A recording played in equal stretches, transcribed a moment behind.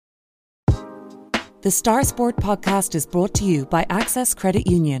The Star Sport podcast is brought to you by Access Credit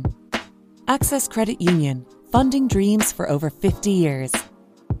Union. Access Credit Union, funding dreams for over 50 years.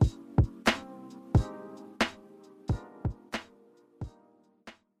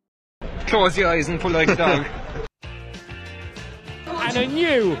 Close your eyes and pull like a dog. And a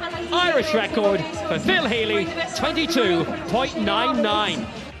new Irish record for Phil Healy, 22.99.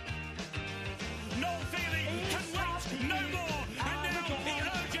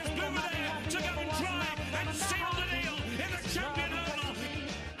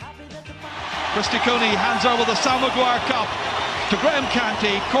 Christy Cooney hands over the Sam Maguire Cup to Graham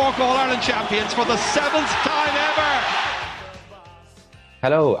Canty, Cork All-Ireland champions for the 7th time ever.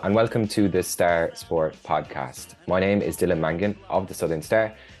 Hello and welcome to the Star Sport podcast. My name is Dylan Mangan of the Southern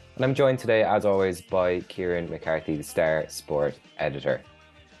Star and I'm joined today as always by Kieran McCarthy, the Star Sport editor.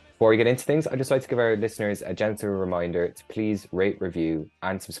 Before we get into things, I'd just like to give our listeners a gentle reminder to please rate, review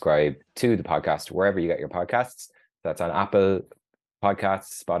and subscribe to the podcast wherever you get your podcasts. That's on Apple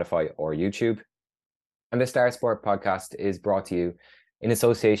Podcasts, Spotify or YouTube. And the Star Sport podcast is brought to you in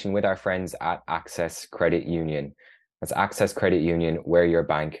association with our friends at Access Credit Union. That's Access Credit Union, where your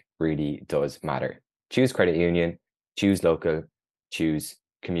bank really does matter. Choose credit union, choose local, choose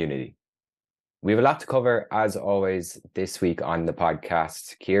community. We have a lot to cover as always this week on the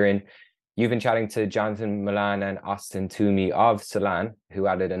podcast. Kieran, you've been chatting to Jonathan Milan and Austin Toomey of Sullane, who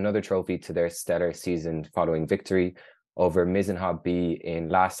added another trophy to their stellar season following victory over Mizenhob B in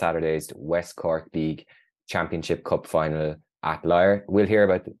last Saturday's West Cork League Championship Cup final at Lyre. We'll hear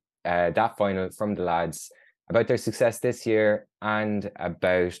about that final from the lads, about their success this year and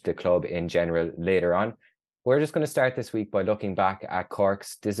about the club in general later on. We're just going to start this week by looking back at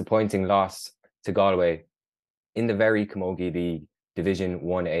Cork's disappointing loss to Galway in the very camogie League Division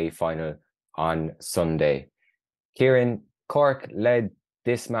 1A final on Sunday. Kieran, Cork led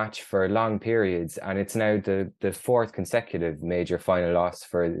this match for long periods and it's now the fourth consecutive major final loss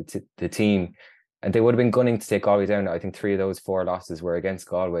for the team, and they would have been gunning to take Galway down. I think 3 of those 4 losses were against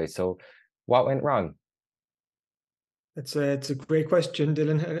Galway. So what went wrong? It's a great question,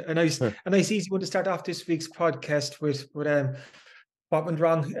 Dylan. A nice easy one to start off this week's podcast with what went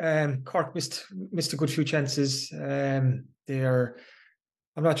wrong. Cork missed a good few chances. I'm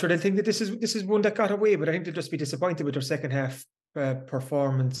not sure they think that this is one that got away, but I think they'll just be disappointed with their second half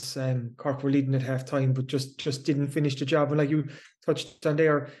performance. Cork were leading at half time, but just didn't finish the job. And like you touched on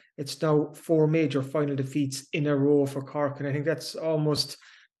there, it's now 4 major final defeats in a row for Cork, and I think that's almost,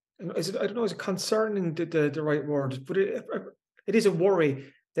 I don't know, is it concerning the right word, but it is a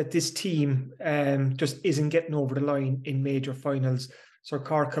worry that this team just isn't getting over the line in major finals. So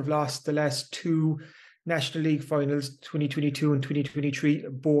Cork have lost the last 2 National League finals, 2022 and 2023,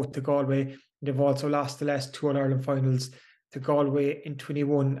 both to Galway. They've also lost the last 2 All-Ireland finals to Galway in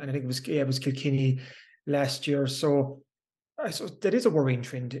 21, and I think it was Kilkenny last year. So that is a worrying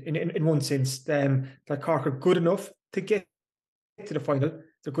trend in one sense. That Cork are good enough to get to the final.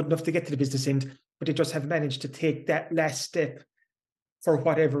 They're good enough to get to the business end, but they just have managed to take that last step for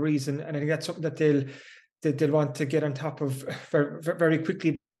whatever reason. And I think that's something that they'll want to get on top of very, very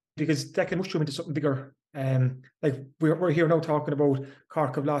quickly, because that can mushroom into something bigger. Like we're here now talking about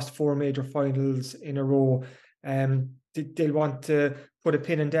Cork have lost 4 major finals in a row. They'll want to put a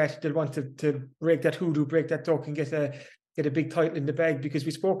pin in that. They'll want to break that hoodoo, break that duck, and get a big title in the bag. Because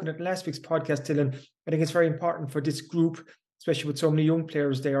we spoke in it last week's podcast, Dylan. I think it's very important for this group, especially with so many young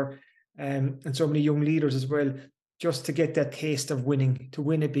players there, and so many young leaders as well, just to get that taste of winning, to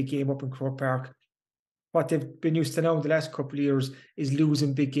win a big game up in Croke Park. What they've been used to now the last couple of years is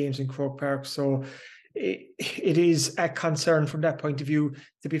losing big games in Croke Park. So it is a concern from that point of view.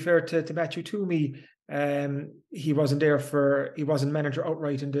 To be fair to Matthew Toomey, he wasn't manager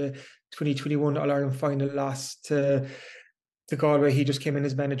outright in the 2021 All-Ireland final loss to Galway. He just came in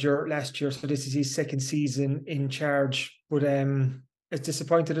as manager last year, so this is his second season in charge. But as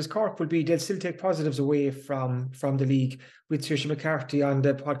disappointed as Cork will be, they'll still take positives away from the league. With Saoirse McCarthy on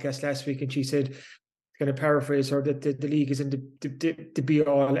the podcast last week, and she said, going to paraphrase her, that the league isn't the be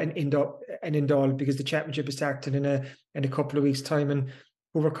all and end all, because the championship is starting in a couple of weeks' time, and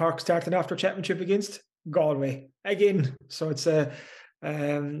who were Cork starting after championship against? Galway again. So it'll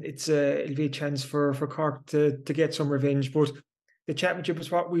be a chance for Cork to get some revenge. But the championship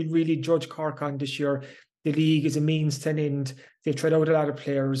is what we really judge Cork on this year. The league is a means to an end. They've tried out a lot of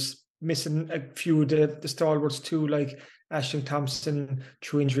players, missing a few of the stalwarts too, like Aisling Thompson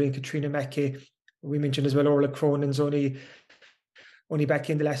through injury and Katrina Mackey. We mentioned as well Orla Cronin's only back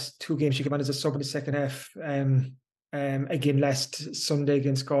in the last 2 games. She came on as a sub in the second half. Again last Sunday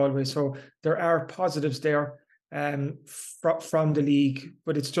against Galway. So there are positives there. from the league.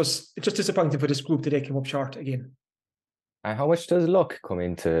 But it's just disappointing for this group that they came up short again. And how much does luck come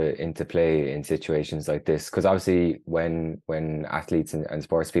into play in situations like this? Because obviously, when athletes and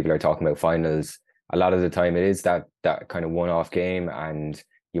sports people are talking about finals, a lot of the time it is that kind of one-off game, and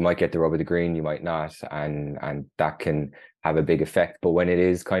you might get the rub of the green, you might not, and that can have a big effect. But when it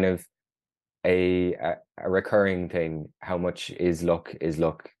is kind of a recurring thing, how much is luck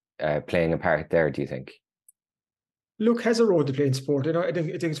playing a part there, do you think? Luck has a role to play in sport. I think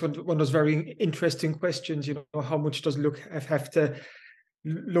it's one of those very interesting questions. How much does luck have to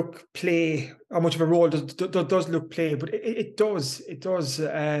play? How much of a role does luck play? But it does.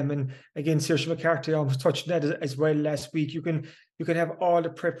 And again, Saoirse McCarthy almost touched that as well last week. You can have all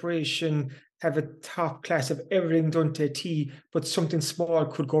the preparation, have a top class of everything done to a T, but something small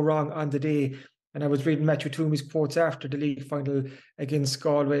could go wrong on the day. And I was reading Matthew Toomey's quotes after the league final against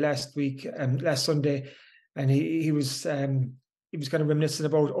Galway last Sunday. And he was kind of reminiscing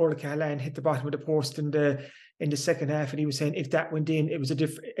about Orla Cahalane hit the bottom of the post in the second half, and he was saying if that went in, it was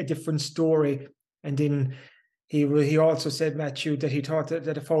a different story. And then he also said, Matthew, that he thought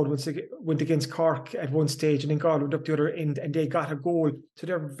that a foul went against Cork at one stage, and then Galway went up the other end, and they got a goal. So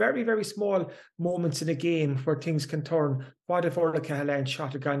there are very, very small moments in a game where things can turn. What if Orla Cahalane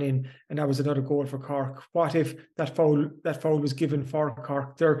shot had gone in, and that was another goal for Cork? What if that foul was given for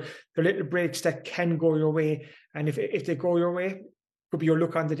Cork? There are little breaks that can go your way, and if they go your way, it could be your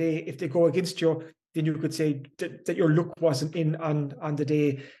luck on the day. If they go against you, then you could say that your luck wasn't in on the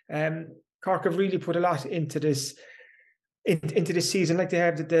day. Cork have really put a lot into this season, like they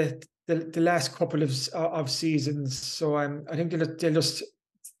have the last couple of seasons. So I think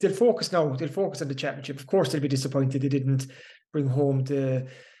they'll focus now. They'll focus on the championship. Of course, they'll be disappointed they didn't bring home the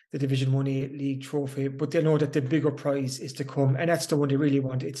Division 1A league trophy, but they'll know that the bigger prize is to come, and that's the one they really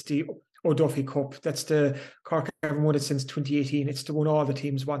want. It's the O'Duffy Cup. That's the Cork haven't won it since 2018. It's the one all the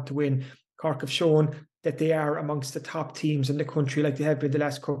teams want to win. Cork have shown that they are amongst the top teams in the country, like they have been the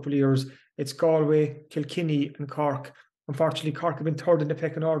last couple of years. It's Galway, Kilkenny and Cork. Unfortunately, Cork have been third in the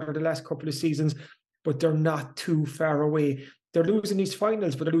pecking order the last couple of seasons, but they're not too far away. They're losing these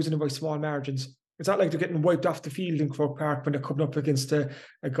finals, but they're losing them by small margins. It's not like they're getting wiped off the field in Croke Park when they're coming up against a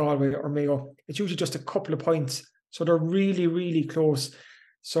Galway or Mayo. It's usually just a couple of points. So they're really, really close.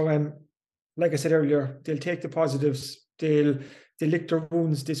 So, like I said earlier, they'll take the positives. They'll lick their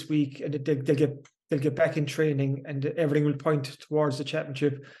wounds this week, and they'll get back in training, and everything will point towards the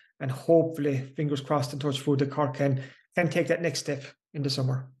championship. And hopefully, fingers crossed and touch wood, that Cork can take that next step in the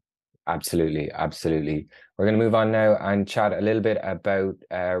summer. Absolutely. We're going to move on now and chat a little bit about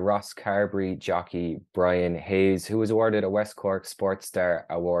Ross Carbery jockey Brian Hayes, who was awarded a West Cork Sports Star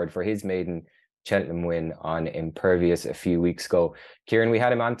Award for his maiden Cheltenham win on Impervious a few weeks ago. Kieran, we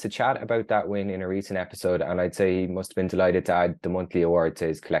had him on to chat about that win in a recent episode, and I'd say he must have been delighted to add the monthly award to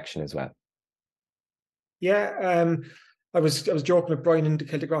his collection as well. Yeah, I was joking with Brian in the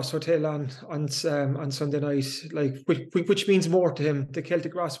Celtic Ross Hotel on Sunday night, like which means more to him, the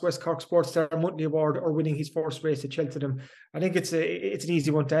Celtic Ross West Cork Sports Star Monthly Award or winning his first race at Cheltenham. I think it's an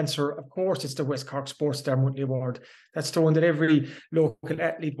easy one to answer. Of course, it's the West Cork Sports Star Monthly Award. That's the one that every local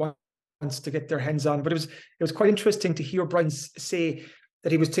athlete wants to get their hands on. But it was quite interesting to hear Brian say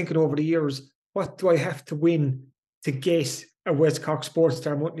that he was thinking over the years, what do I have to win to get a West Cork Sports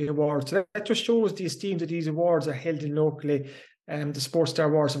Star Monthly Award? So that just shows the esteem that these awards are held in locally. The Sports Star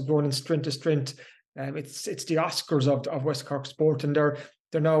Awards have grown in strength to strength. It's the Oscars of West Cork sport, and they're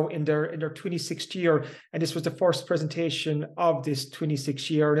now in their 26th year, and this was the first presentation of this 26th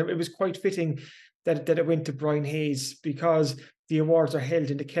year, and it was quite fitting that it went to Brian Hayes, because the awards are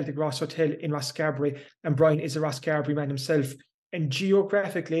held in the Celtic Ross Hotel in Rosscarbery, and Brian is a Rosscarbery man himself, and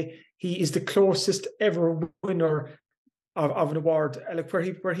geographically he is the closest ever winner of an award. Like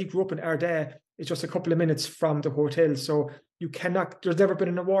where he grew up in Ardagh is just a couple of minutes from the hotel, so there's never been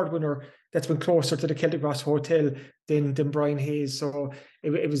an award winner that's been closer to the Celtic Ross Hotel than Brian Hayes. So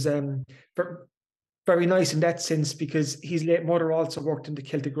it was very nice in that sense, because his late mother also worked in the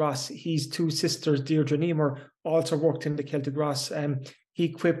Celtic Ross. His two sisters, Deirdre and Emer, also worked in the Celtic Ross. He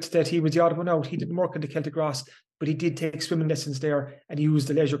quipped that he was the odd one out. He didn't work in the Celtic Ross, but he did take swimming lessons there, and he used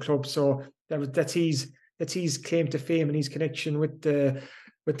the leisure club. So that's his claim to fame and his connection with the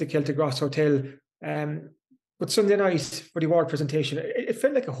Celtic Ross Hotel. But Sunday night for the award presentation, it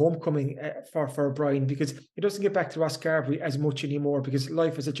felt like a homecoming for Brian, because he doesn't get back to Rosscarbery as much anymore, because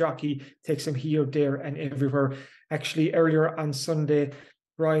life as a jockey takes him here, there and everywhere. Actually, earlier on Sunday,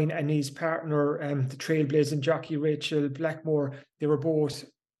 Brian and his partner, the trailblazing jockey Rachel Blackmore, they were both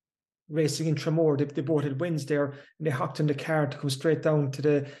racing in Tramore. They both had wins there, and they hopped in the car to come straight down to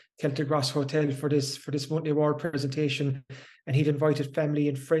the Celtic Ross Hotel for this monthly award presentation. And he'd invited family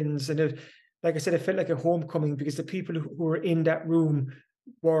and friends, and like I said, it felt like a homecoming, because the people who were in that room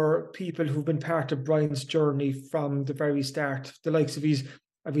were people who've been part of Brian's journey from the very start. The likes of his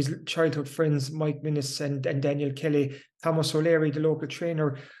childhood friends, Mike Minnis and Daniel Kelly, Thomas O'Leary, the local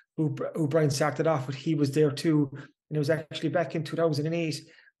trainer who Brian started off with, he was there too. And it was actually back in 2008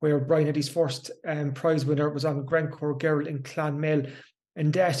 where Brian had his first prize winner. It was on Grand Cork Girl in Clonmel.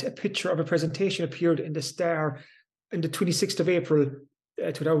 And that, a picture of a presentation appeared in the Star on the 26th of April,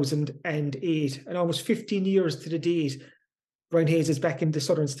 2008. And almost 15 years to the date, Brian Hayes is back in the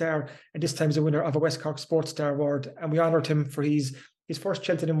Southern Star, and this time as a winner of a West Cork Sports Star Award. And we honoured him for his first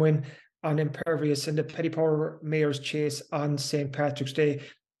Cheltenham win on Impervious in the Petty Power Mayor's Chase on St. Patrick's Day.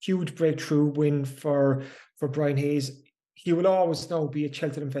 Huge breakthrough win for Brian Hayes. He will always now be a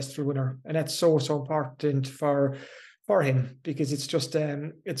Cheltenham Festival winner, and that's so important for him, because it's just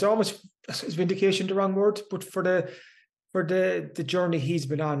it's almost, is vindication the wrong word, but for the journey he's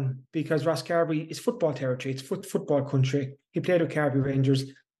been on, because Rosscarbery is football territory, it's football country. He played with Carbery Rangers,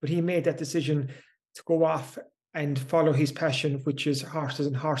 but he made that decision to go off and follow his passion, which is horses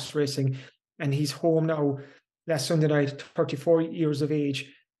and horse racing. And he's home now last Sunday night, 34 years of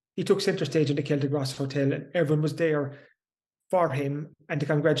age. He took centre stage in the Celtic Ross Hotel, and everyone was there for him and to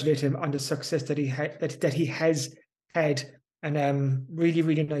congratulate him on the success that he has had. And really,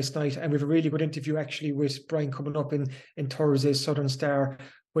 really nice night. And we have a really good interview actually with Brian coming up in Thursday's Southern Star,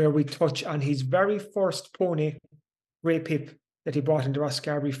 where we touch on his very first pony, Ray Pip, that he bought in the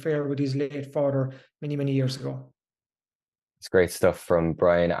Rosscarbery Fair with his late father many, many years ago. It's great stuff from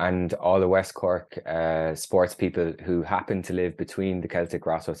Brian and all the West Cork sports people who happen to live between the Celtic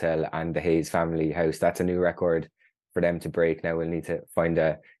Ross Hotel and the Hayes family house. That's a new record for them to break. Now we'll need to find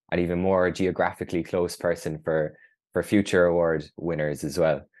an even more geographically close person for future award winners as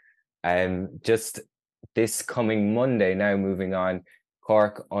well. Just this coming Monday, now moving on,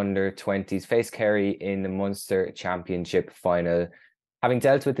 Cork under-20s face Kerry in the Munster Championship final, having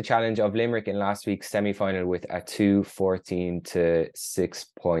dealt with the challenge of Limerick in last week's semi-final with a 2-14 to 6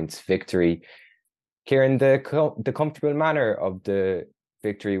 points victory. Kieran, the comfortable manner of the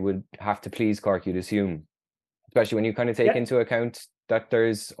victory would have to please Cork, you'd assume, especially when you kind of take into account that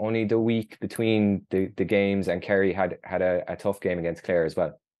there's only the week between the games, and Kerry had a tough game against Clare as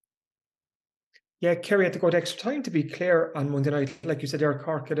well. Yeah, Kerry had to go to extra time to beat Clare on Monday night. Like you said,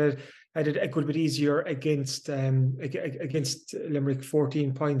 Cork had it a good bit easier against Limerick,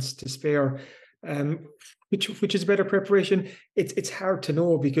 14 points to spare, which is better preparation. It's hard to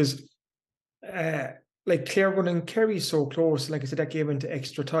know, because like Clare running Kerry so close, like I said, that game into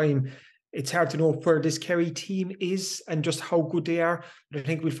extra time. It's hard to know where this Kerry team is and just how good they are. But I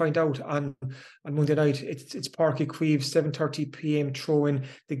think we'll find out on Monday night. It's Páirc Uí Chaoimh, 7:30 p.m. throw-in.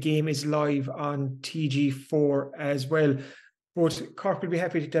 The game is live on TG4 as well. But Cork will be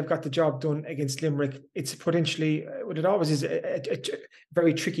happy to have got the job done against Limerick. It's potentially, what it always is, a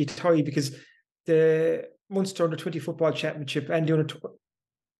very tricky tie, because the Munster Under-20 Football Championship and the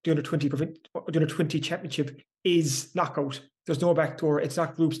Under-20 Championship is knockout. There's no back door. It's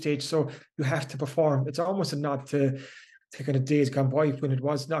not group stage, so you have to perform. It's almost a nod to kind of days gone by when it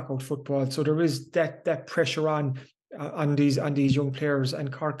was knockout football. So there is that pressure on these young players,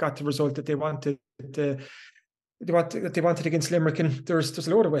 and Cork got the result that they wanted. They wanted against Limerick, and there's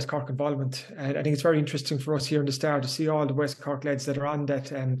a lot of West Cork involvement, and I think it's very interesting for us here in the Star to see all the West Cork lads that are on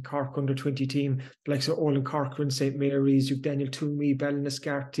that Cork under-20 team, like so Olin Corcoran, St Mary's. You've Daniel Toomey,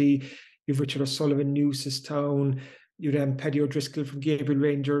 Ballinascarty, you've Richard O'Sullivan, Newcestown. You had Paddy O'Driscoll from Gabriel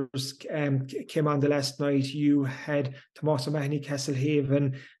Rangers came on the last night. You had Tomás O'Mahony,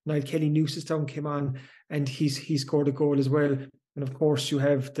 Castlehaven. Niall Kelly, Newcestown came on, and he scored a goal as well. And of course, you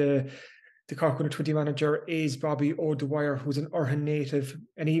have the Cork under-20 manager is Bobby O'Dwyer, who's an Urhan native,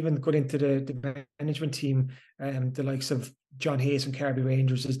 and even got into the management team. The likes of John Hayes from Carbery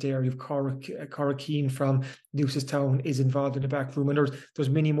Rangers is there. You've Cora Keane from Newcestown is involved in the back room, and there's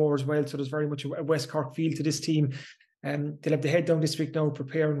many more as well. So there's very much a West Cork feel to this team. They'll have the head down this week now,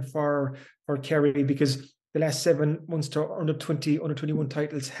 preparing for Kerry, because the last 7 Munster under-20, under-21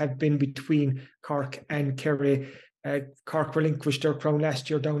 titles have been between Cork and Kerry. Cork relinquished their crown last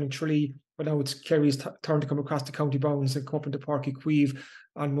year down in Tralee, but now it's Kerry's turn to come across the county bounds and come up into Páirc Uí Chaoimh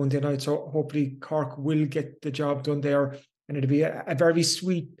on Monday night. So hopefully Cork will get the job done there, and it'll be a very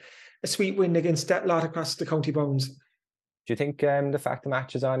sweet win against that lot across the county bounds. Do you think the fact the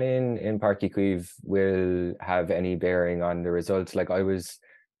match is on in Páirc Uí Chaoimh will have any bearing on the results? Like, I was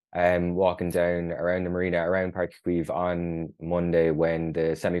walking down around the marina, around Park Queeve on Monday when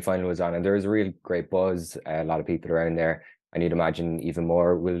the semi-final was on, and there was a real great buzz, a lot of people around there, and you'd imagine even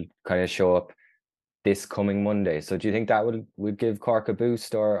more will kind of show up this coming Monday. So do you think that would give Cork a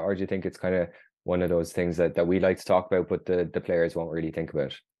boost, or do you think it's kind of one of those things that we like to talk about, but the players won't really think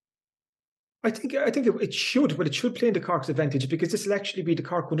about? I think it should, but it should play into Cork's advantage, because this will actually be the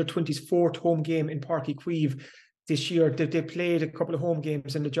Cork under-20s fourth home game in Páirc Uí Chaoimh this year. They played a couple of home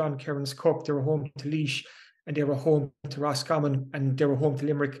games in the John Kearns Cup. They were home to Laois, and they were home to Roscommon, and they were home to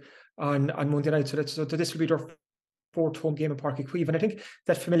Limerick on Monday night. So this will be their fourth home game in Páirc Uí Chaoimh. And I think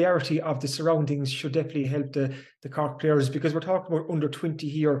that familiarity of the surroundings should definitely help the Cork players, because we're talking about under-20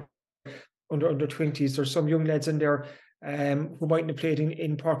 here, under-20s. There's some young lads in there who mightn't have played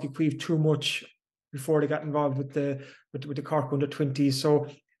in Páirc Uí Chaoimh too much before they got involved with the Cork under-20s. So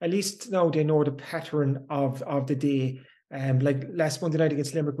at least now they know the pattern of the day. Like last Monday night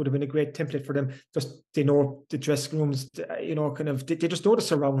against Limerick would have been a great template for them. Just they know the dressing rooms, they just know the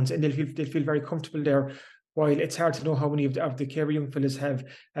surrounds, and they'll feel very comfortable there. While it's hard to know how many of the Kerry young fellas have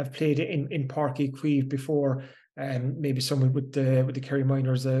played in Páirc Uí Chaoimh before. Maybe someone with the Kerry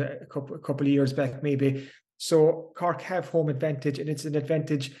minors a couple of years back, maybe. So Cork have home advantage, and it's an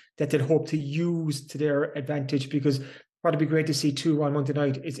advantage that they'll hope to use to their advantage, because what would be great to see too on Monday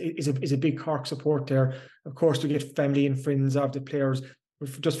night is a big Cork support there. Of course, to get family and friends of the players,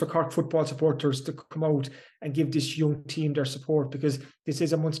 just for Cork football supporters to come out and give this young team their support, because this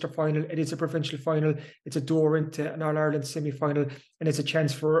is a Munster final, it is a provincial final, it's a door into an All-Ireland semi-final, and it's a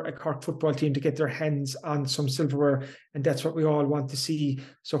chance for a Cork football team to get their hands on some silverware, and that's what we all want to see.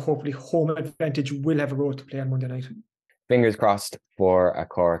 So hopefully home advantage will have a role to play on Monday night. Fingers crossed for a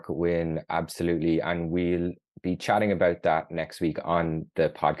Cork win, absolutely, and we'll be chatting about that next week on the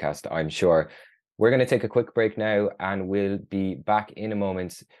podcast, I'm sure. We're going to take a quick break now, and we'll be back in a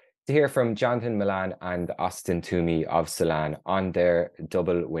moment to hear from Jonathan Milan and Austin Toomey of Sullane on their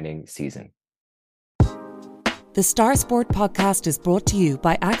double winning season. The Star Sport podcast is brought to you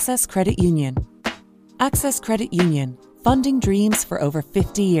by Access Credit Union. Access Credit Union, funding dreams for over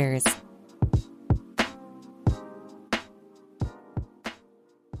 50 years.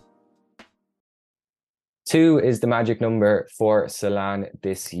 Two is the magic number for Sullane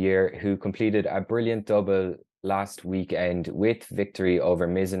this year, who completed a brilliant double last weekend with victory over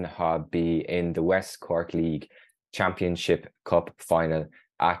Mizzen Hobby in the West Cork League Championship Cup final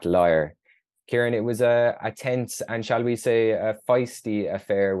at Lyre. Kieran, it was a tense and, shall we say, a feisty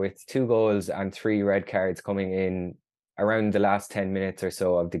affair, with 2 goals and 3 red cards coming in around the last 10 minutes or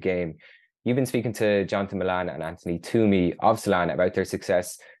so of the game. You've been speaking to Jonathan Milan and Anthony Toomey of Sullane about their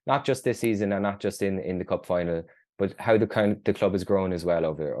success, not just this season and not just in the cup final, but how the club has grown as well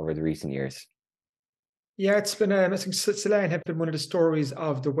over the recent years. Yeah, it's been, I think Sullane have been one of the stories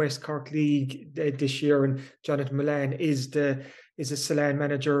of the West Cork League this year, and Jonathan Milan is a Sullane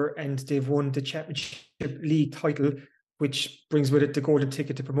manager, and they've won the Championship League title, which brings with it the golden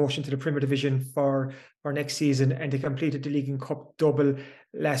ticket to promotion to the Premier Division for next season. And they completed the League and Cup double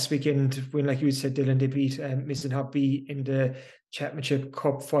last weekend when, like you said, Dylan, they beat Mizzen Hobby in the Championship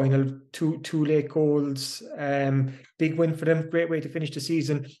Cup final. Two late goals. Big win for them. Great way to finish the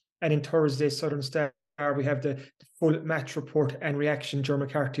season. And in Thursday's Southern Star, we have the full match report and reaction. Joe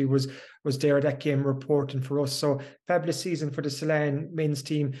McCarthy was there at that game reporting for us. So fabulous season for the Sullane men's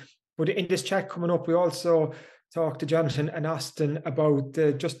team. But in this chat coming up, we also talk to Jonathan and Austin about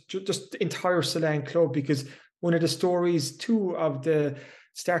the just the entire Sullane club, because one of the stories too of the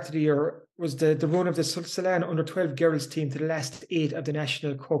start of the year was the run of the Sullane under-12 girls team to the last 8 of the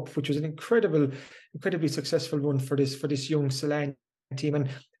National Cup, which was an incredibly successful run for this young Sullane team. And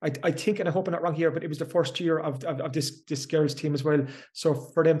I think, and I hope I'm not wrong here, but it was the first year of this girls team as well. So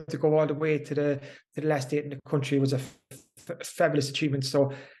for them to go all the way to the last 8 in the country was a fabulous achievement.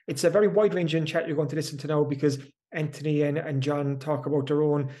 So it's a very wide-ranging chat you're going to listen to now, because Anthony and John talk about their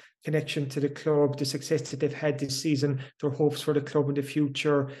own connection to the club, the success that they've had this season, their hopes for the club in the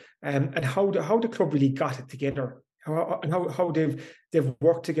future, and how the club really got it together, how they've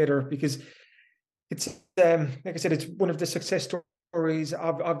worked together, because it's like I said, it's one of the success stories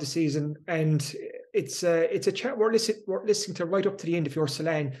of the season, and it's a chat we're listening to right up to the end if you're a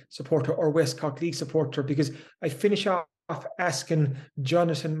Sullane supporter or West Cork League supporter, because I finish off asking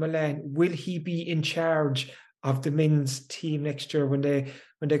Jonathan Milan, will he be in charge of the men's team next year when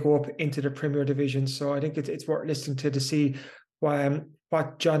they go up into the Premier Division? So I think it's worth listening to see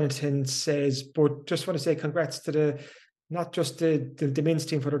what Jonathan says. But just want to say congrats to not just the men's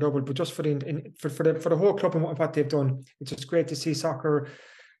team for the double, but just for the whole club and what they've done. It's just great to see soccer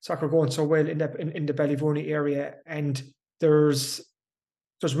going so well in the Ballyvourney area. And there's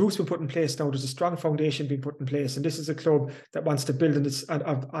there's roots been put in place now. There's a strong foundation being put in place, and this is a club that wants to build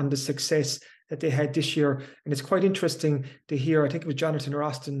on the success that they had this year. And it's quite interesting to hear. I think it was Jonathan or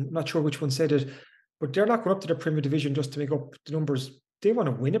Austin. I'm not sure which one said it, but they're not going up to the Premier Division just to make up the numbers. They want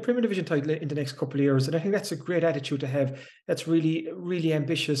to win a Premier Division title in the next couple of years, and I think that's a great attitude to have. That's really, really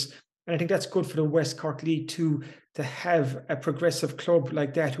ambitious, and I think that's good for the West Cork League too, to have a progressive club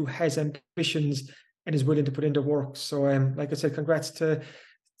like that who has ambitions and is willing to put in the work. So, like I said, congrats to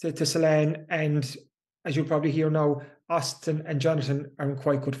Sullane, and as you'll probably hear now, Austin and Jonathan are in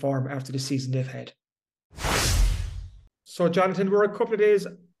quite good form after the season they've had. So, Jonathan, we're a couple of days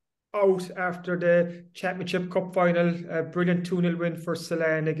out after the Championship Cup final. A brilliant 2-0 win for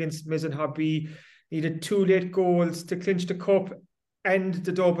Sullane against Mizen Hobby. Needed 2 late goals to clinch the cup and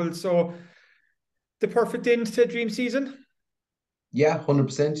the double. So, the perfect end to a dream season? Yeah,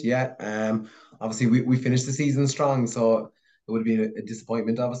 100%. Yeah. Obviously, we finished the season strong, so it would be a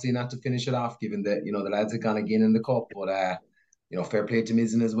disappointment, obviously, not to finish it off, given that, the lads had gone again in the cup. But, fair play to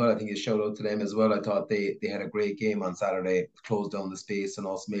Mizen as well. I think a shout out to them as well. I thought they had a great game on Saturday, closed down the space and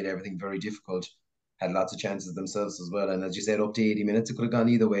also made everything very difficult. Had lots of chances themselves as well. And as you said, up to 80 minutes, it could have gone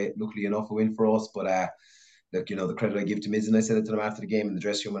either way. Luckily enough, a win for us. But, look, the credit I give to Mizen, I said it to them after the game in the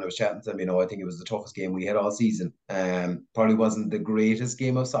dressing room when I was chatting to them, I think it was the toughest game we had all season. Probably wasn't the greatest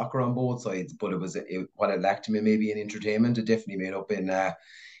game of soccer on both sides, but what it lacked me maybe in entertainment, it definitely made up in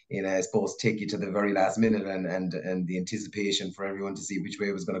I suppose, take you to the very last minute and the anticipation for everyone to see which way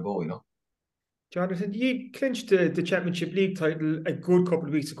it was going to go, Jonathan, you clinched the Championship League title a good couple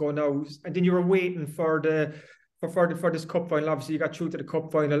of weeks ago now, and then you were waiting for this cup final. Obviously, you got through to the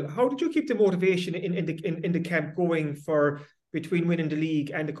cup final. How did you keep the motivation in the camp going for between winning the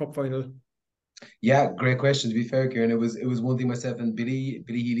league and the cup final? Yeah, great question. To be fair, Kieran, it was one thing myself and Billy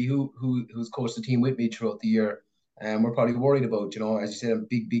Healy, who's coached the team with me throughout the year, and we're probably worried about, as you said, a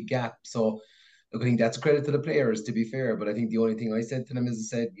big gap. So look, I think that's credit to the players, to be fair. But I think the only thing I said to them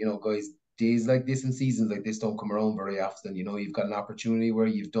is I said, guys, days like this and seasons like this don't come around very often. You've got an opportunity where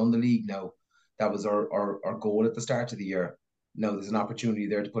you've done the league now. That was our goal at the start of the year. Now there's an opportunity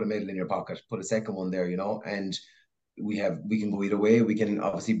there to put a medal in your pocket, put a second one there, and we can go either way. We can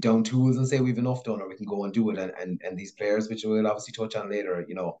obviously down tools and say we've enough done, or we can go and do it. And these players, which we'll obviously touch on later,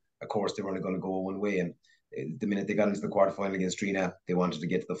 of course they were only going to go one way. And the minute they got into the quarterfinal against Trina, they wanted to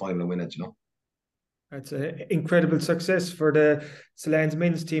get to the final and win it, That's an incredible success for the Sullane's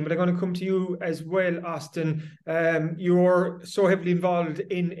men's team. But I'm going to come to you as well, Austin. You're so heavily involved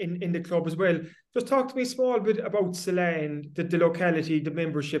in the club as well. Just talk to me a small bit about Sullane, the locality, the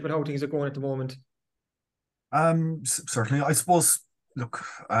membership, and how things are going at the moment. Certainly, I suppose. Look,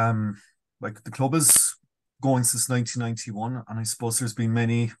 like the club is going since 1991, and I suppose there's been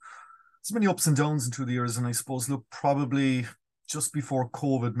many ups and downs through the years. And I suppose, look, probably just before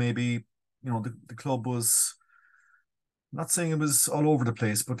COVID, maybe the club was, not saying it was all over the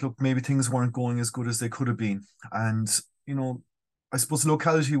place, but look, maybe things weren't going as good as they could have been. And I suppose the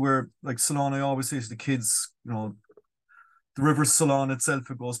locality where, like Sullane, I always say to the kids, the River Sullane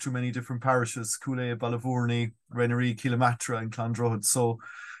itself, it goes through many different parishes: Cooley, Ballavourney, Rennery, Kilamatra and Clondrohid. So,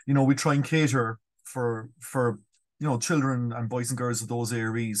 we try and cater for children and boys and girls of those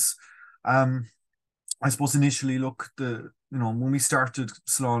areas. I suppose initially, look, when we started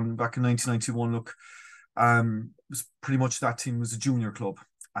Sullane back in 1991, look, it was pretty much that team was a junior club.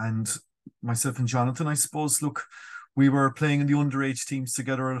 And myself and Jonathan, I suppose, look, we were playing in the underage teams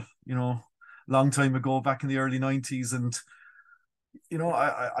together, long time ago, back in the early 90s. And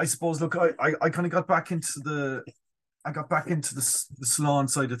I suppose, look, I kind of got back into the Sullane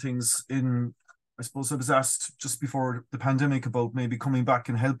side of things I suppose I was asked just before the pandemic about maybe coming back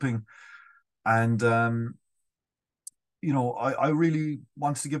and helping. And, I really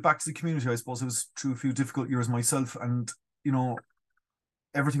wanted to give back to the community. I suppose I was through a few difficult years myself, and,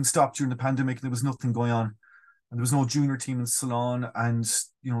 everything stopped during the pandemic and there was nothing going on. And there was no junior team in Sullane, and,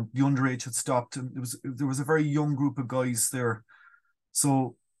 the underage had stopped, and there was a very young group of guys there.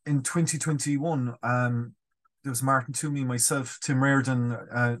 So in 2021, there was Martin Toomey, myself, Tim Reardon,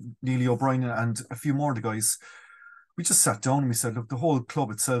 Neely O'Brien, and a few more of the guys. We just sat down and we said, look, the whole club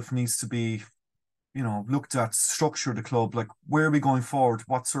itself needs to be, looked at, structure the club, like, where are we going forward?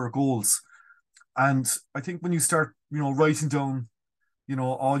 What's our goals? And I think when you start, writing down,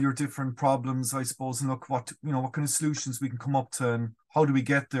 all your different problems, I suppose, and look what kind of solutions we can come up to and how do we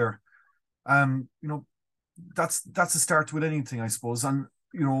get there? That's a start with anything, I suppose. And,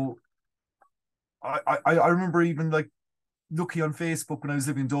 I remember even like looking on Facebook when I was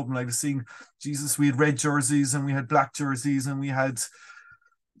living in Dublin, I was seeing, Jesus, we had red jerseys and we had black jerseys and we had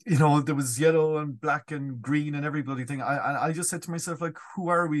there was yellow and black and green and every bloody thing. I just said to myself, like, who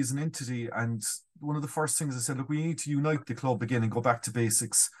are we as an entity? And one of the first things I said, look, we need to unite the club again and go back to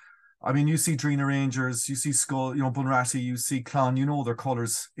basics. I mean, you see Drina Rangers, you see Skull, Bunratty, you see Clan, their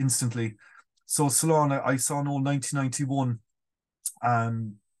colours instantly. So Sullane, I saw an old 1991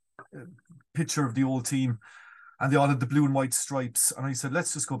 picture of the old team, and they all had the blue and white stripes. And I said,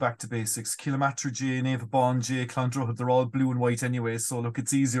 let's just go back to basics. Killamatra J, Neva Bond J, Clondrohid, they're all blue and white anyway. So look,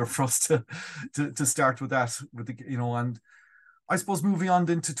 it's easier for us to start with that, and I suppose moving on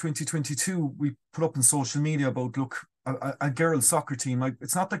into 2022, we put up on social media about, look, a girls soccer team. Like,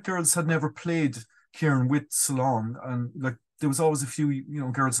 it's not that girls had never played, Kieran, with Sullane, and like there was always a few,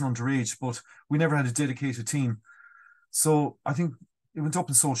 girls in underage, but we never had a dedicated team. So I think it went up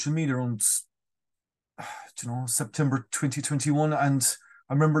on social media around, September 2021, and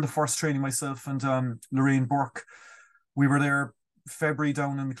I remember the first training myself and Lorraine Burke. We were there February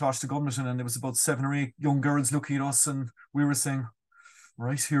down in the Closh to Gumleton, and there was about 7 or 8 young girls looking at us, and we were saying,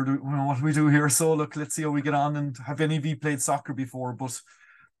 right here, what do we do here? So look, let's see how we get on. And have any of you played soccer before? But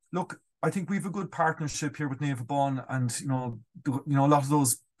look, I think we have a good partnership here with Neva Bon, and a lot of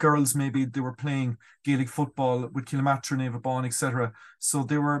those girls, maybe they were playing Gaelic football with Killamatra, Neva Bon, etc. So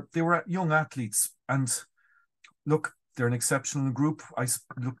they were young athletes, and look, they're an exceptional group.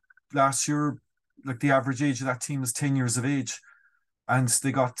 Look, last year, like, the average age of that team was 10 years of age, and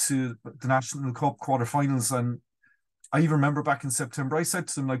they got to the National Cup quarterfinals. And I even remember back in September, I said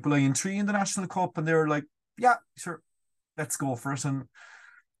to them, like, will I entry in the National Cup? And they were like, yeah, sure, let's go for it. And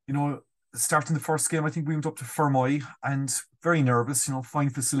starting the first game, I think we went up to Fermoy, and very nervous, fine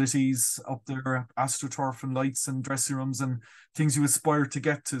facilities up there, AstroTurf and lights and dressing rooms and things you aspire to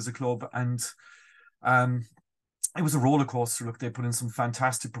get to as a club. And it was a roller coaster. Look, they put in some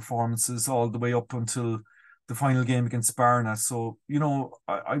fantastic performances all the way up until the final game against Barna. So,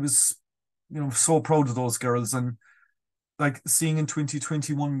 I was, so proud of those girls. And like, seeing in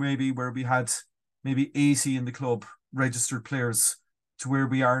 2021, maybe where we had maybe 80 in the club registered players, to where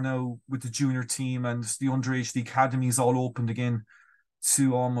we are now with the junior team and the underage, the academies all opened again,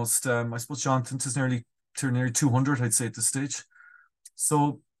 to almost, I suppose, Jonathan, is nearly 200, I'd say, at this stage.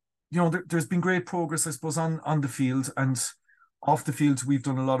 So, there's been great progress, I suppose, on the field, and off the field. We've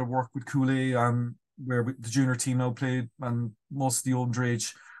done a lot of work with Cooley, where the junior team now played, and most of the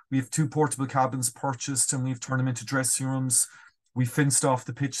underage. We have 2 portable cabins purchased, and we've turned them into dressing rooms. We fenced off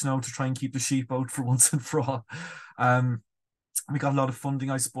the pitch now to try and keep the sheep out for once and for all. We got a lot of funding,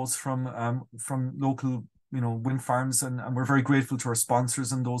 I suppose, from local, wind farms, and we're very grateful to our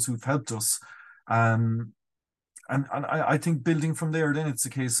sponsors and those who've helped us. And I think building from there, then it's a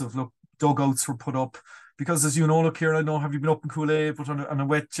case of, look, dugouts were put up, because, as you know, look here, I know, have you been up in Cooley, but on a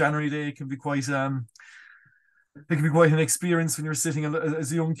wet January day, it can be quite an experience when you're sitting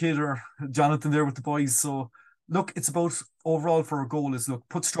as a young kid, or Jonathan there with the boys. So look, it's about, overall, for our goal is, look,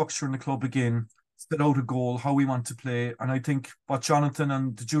 put structure in the club again, set out a goal, how we want to play. And I think what Jonathan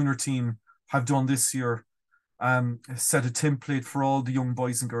and the junior team have done this year, set a template for all the young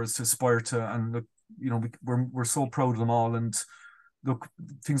boys and girls to aspire to. And look, we're so proud of them all. And look,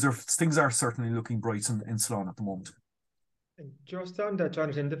 things are certainly looking bright in Sullane at the moment. And just on that,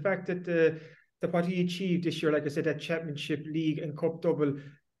 Jonathan, the fact that what he achieved this year, like I said, that championship, league and cup double,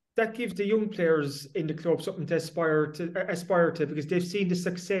 that gives the young players in the club something to aspire to, because they've seen the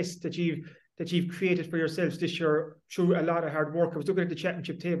success that you've created for yourselves this year through a lot of hard work. I was looking at the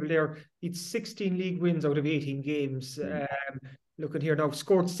championship table there. It's 16 league wins out of 18 games. Looking here now,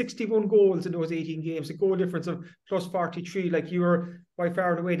 scored 61 goals in those 18 games, a goal difference of plus 43. Like, you were by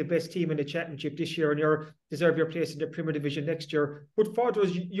far and away the best team in the championship this year, and you deserve your place in the Premier Division next year. But for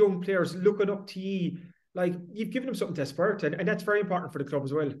those young players looking up to you, like, you've given them something to aspire to, and that's very important for the club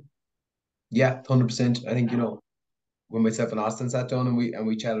as well. Yeah, 100%. I think, when myself and Austin sat down and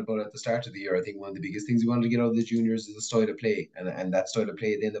we chatted about it at the start of the year, I think one of the biggest things we wanted to get out of the juniors is the style of play, and that style of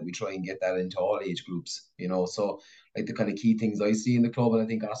play then that we try and get that into all age groups, So, like, the kind of key things I see in the club, and I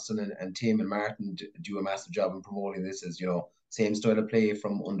think Austin and Tim and Martin do a massive job in promoting this, is, same style of play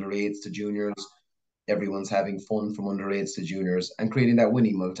from underage to juniors. Everyone's having fun from underage to juniors, and creating that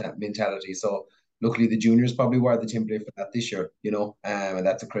winning mentality. So luckily the juniors probably were the template for that this year, and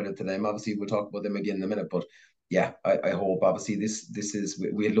that's a credit to them. Obviously, we'll talk about them again in a minute, but yeah, I hope, obviously, this is,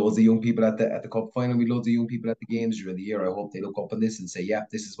 we had loads of young people at the cup final, we had loads of young people at the games during the year. I hope they look up on this and say, yeah,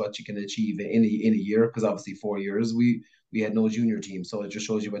 this is what you can achieve in a year, because obviously 4 years we had no junior team, so it just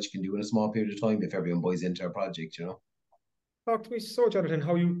shows you what you can do in a small period of time if everyone buys into a project, Talk to me, so Jonathan,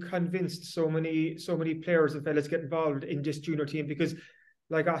 how you convinced so many players and fellas get involved in this junior team, because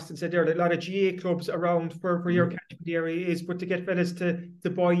like Austin said there, a lot of GA clubs around where your catchment area is, but to get fellas to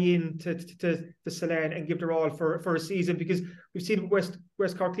buy in to Sullane and give their all for a season, because we've seen West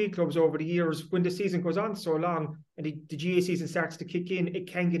Cork League clubs over the years, when the season goes on so long and the GA season starts to kick in, it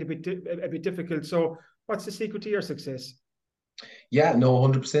can get a bit difficult. So what's the secret to your success? Yeah, no,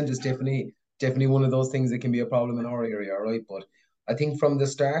 100%. Is definitely one of those things that can be a problem in our area, right? But I think from the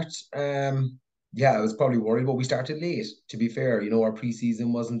start, yeah, I was probably worried, but we started late. To be fair, our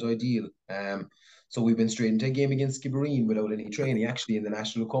pre-season wasn't ideal. So we went straight into a game against Skibbereen without any training, actually, in the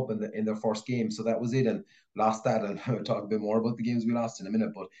National Cup in their first game. So that was it, and lost that. And I'll talk a bit more about the games we lost in a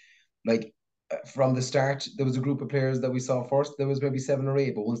minute. But like from the start, there was a group of players that we saw first. There was maybe 7 or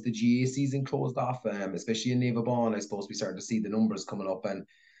 8, but once the GA season closed off, especially in Neva, I suppose we started to see the numbers coming up. And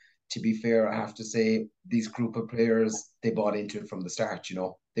to be fair, I have to say, these group of players, they bought into it from the start.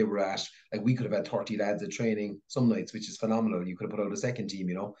 They were we could have had 30 lads at training some nights, which is phenomenal. You could have put out a second team,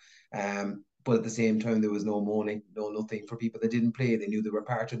 but at the same time, there was no moaning, no nothing for people that didn't play. They knew they were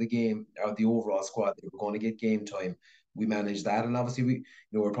part of the game, or the overall squad. They were going to get game time. We managed that, and obviously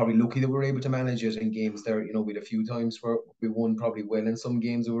we're probably lucky that we were able to manage it in games there. We had a few times where we won probably well in some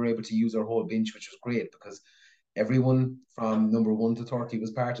games. We were able to use our whole bench, which was great, because everyone from number 1 to 30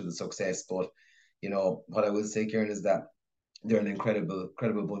 was part of the success. But what I will say, Kieran, is that they're an incredible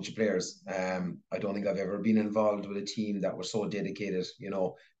bunch of players. I don't think I've ever been involved with a team that were so dedicated.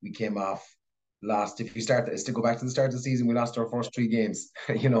 We came off last, if you start to go back to the start of the season, we lost our first 3 games.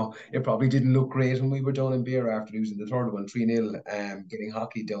 It probably didn't look great when we were down in Beer after losing the third one 3-0, getting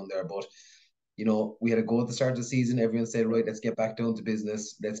hockey down there. But we had a goal at the start of the season. Everyone said, right, let's get back down to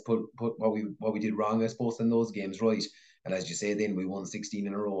business. Let's put what we did wrong, I suppose, in those games right. And as you say, then we won 16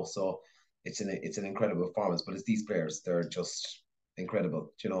 in a row. So it's an incredible performance. But it's these players, they're just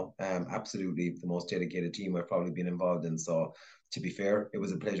incredible. Absolutely the most dedicated team I've probably been involved in. So to be fair, it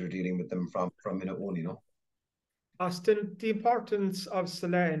was a pleasure dealing with them from minute one. Austin, the importance of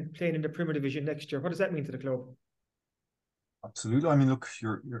Sullane playing in the Premier Division next year, what does that mean to the club? Absolutely. I mean, look,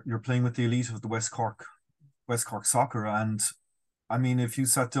 you're playing with the elite of the West Cork soccer, and I mean, if you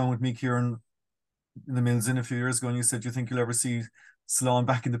sat down with me, Kieran, in the Mills in a few years ago, and you said you think you'll ever see Sullane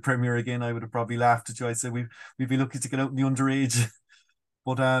back in the Premier again, I would have probably laughed at you. I'd say we'd be lucky to get out in the underage.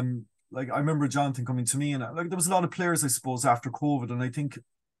 But I remember Jonathan coming to me, and there was a lot of players, I suppose, after COVID, and I think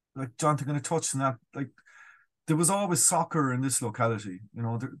Jonathan going to touch on that. There was always soccer in this locality.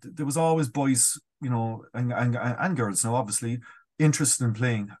 There was always boys, and girls now, obviously, interested in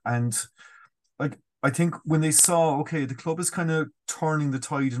playing. And I think when they saw, okay, the club is kind of turning the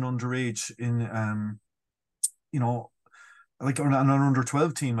tide in underage in, on an under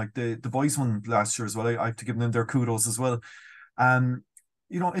 12 team, like the boys won last year as well. I have to give them their kudos as well.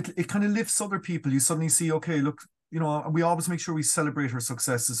 It kind of lifts other people. You suddenly see, okay, look, we always make sure we celebrate our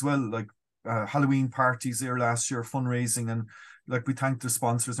success as well. Like Halloween parties there last year, fundraising, and we thank the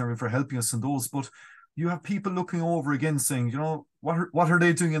sponsors and everything for helping us in those. But you have people looking over again saying, what are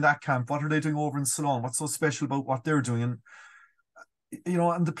they doing in that camp? What are they doing over in Sullane? What's so special about what they're doing? And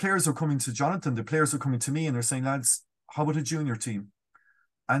and the players are coming to Jonathan, the players are coming to me, and they're saying, lads, how about a junior team?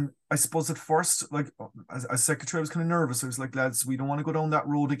 And I suppose at first, as secretary, I was kind of nervous. I was like, lads, we don't want to go down that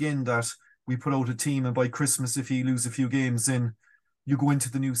road again, that we put out a team and by Christmas, if you lose a few games, then you go into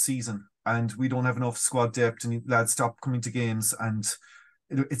the new season and we don't have enough squad depth and lads stop coming to games, and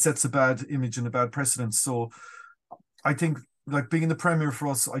it sets a bad image and a bad precedent. So I think being in the Premier for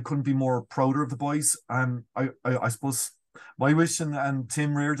us, I couldn't be more prouder of the boys. I suppose my wish and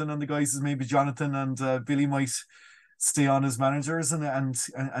Tim Reardon and the guys is maybe Jonathan and Billy might stay on as managers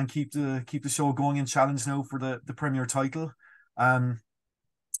and keep the show going and challenge now for the Premier title.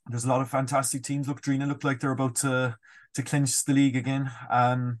 There's a lot of fantastic teams. Look, Drina look like they're about to clinch the league again.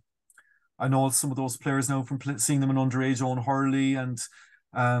 I know some of those players now from seeing them in underage, Owen Hurley and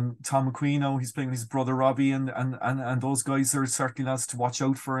Tom McQueen now, he's playing with his brother Robbie, and those guys are certainly lads to watch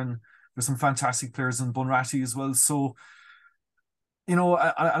out for, and there's some fantastic players in Bunratty as well. So, and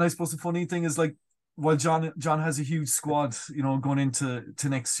I suppose the funny thing is, while John has a huge squad, going into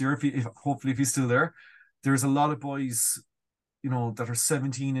next year, if hopefully if he's still there, there's a lot of boys, that are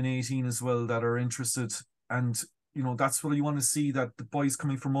 17 and 18 as well that are interested, and that's what you want to see, that the boys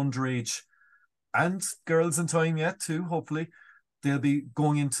coming from underage and girls in time yet too, hopefully they'll be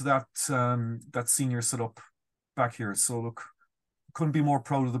going into that senior setup back here. So look, couldn't be more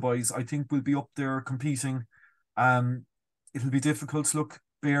proud of the boys. I think we'll be up there competing. It'll be difficult. Look,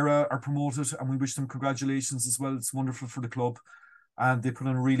 Beara are promoted and we wish them congratulations as well. It's wonderful for the club. And they put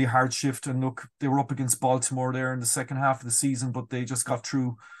in a really hard shift. And look, they were up against Baltimore there in the second half of the season, but they just got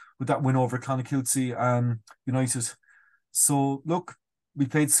through with that win over Clonakilty United. So look, we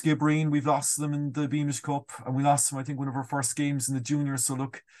played Skibbereen. We've lost them in the Beamish Cup, and we lost them, I think, one of our first games in the juniors. So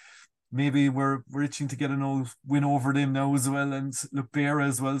look, maybe we're itching to get a win over them now as well, and look, Beara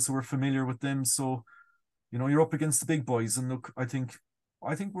as well. So we're familiar with them. So you're up against the big boys, and look, I think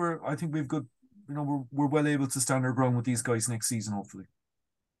we've good. We're well able to stand our ground with these guys next season, hopefully.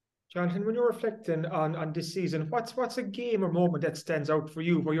 Jonathan, when you're reflecting on this season, what's a game or moment that stands out for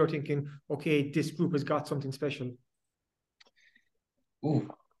you where you're thinking, okay, this group has got something special? Oh,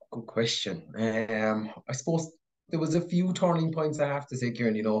 good question. I suppose there was a few turning points, I have to say,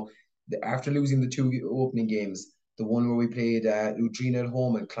 Kieran. After losing the two opening games, the one where we played Lutrina at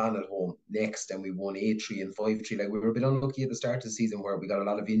home and Clan at home next, and we won 8-3 and 5-3. Like, we were a bit unlucky at the start of the season where we got a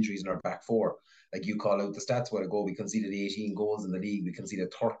lot of injuries in our back four. Like, you call out the stats a while ago, we conceded 18 goals in the league. We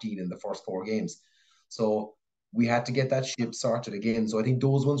conceded 13 in the first 4 games. So we had to get that ship sorted again. So I think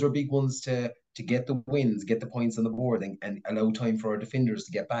those ones were big ones to get the wins, get the points on the board, and allow time for our defenders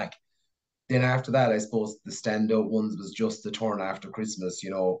to get back. Then after that, I suppose the standout ones was just the turn after Christmas.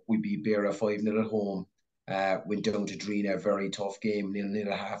 We beat Beara 5-0 at home, went down to Drina, a very tough game, 0-0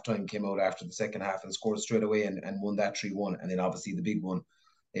 at halftime, came out after the second half and scored straight away and won that 3-1. And then obviously the big one,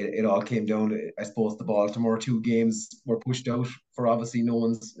 it all came down to, I suppose, the Baltimore 2 games were pushed out for obviously no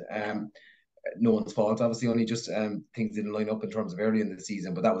one's fault. Obviously, only just things didn't line up in terms of early in the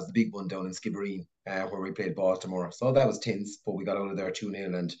season, but that was the big one down in Skibbereen, where we played Baltimore. So that was tense, but we got out of there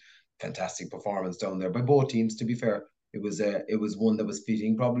 2-0, and fantastic performance down there by both teams. To be fair, it was one that was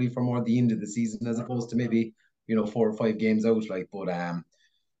fitting probably for more the end of the season as opposed to maybe 4 or 5 games out. But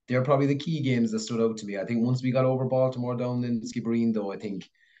they're probably the key games that stood out to me. I think once we got over Baltimore down in Skibbereen, though, I think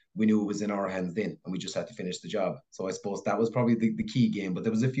we knew it was in our hands then, and we just had to finish the job. So I suppose that was probably the key game. But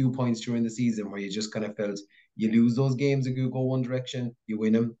there was a few points during the season where you just kind of felt you lose those games and you go one direction, you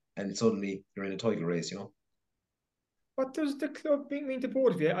win them, and suddenly you're in a title race. What does the club mean to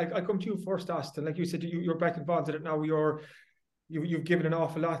both of you? I come to you first, Austin. Like you said, you're back involved in it now. You've given an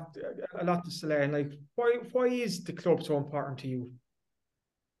awful lot, to Sullane. Like, why is the club so important to you?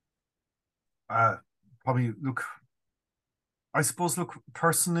 Probably look. I suppose, look,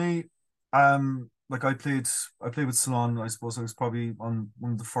 personally, like I played with Sullane. I suppose I was probably on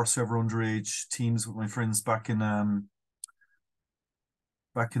one of the first ever underage teams with my friends back in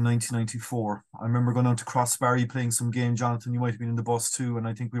 1994. I remember going out to Crossbarry playing some game. Jonathan, you might have been in the bus too, and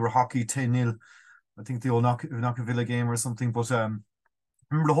I think we were hockey 10-0. I think the old Knockavilla game or something. But I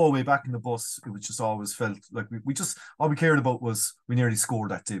remember the whole way back in the bus, it was just always felt like we just all we cared about was we nearly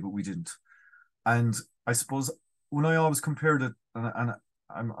scored that day, but we didn't. And I suppose when I always compared it, and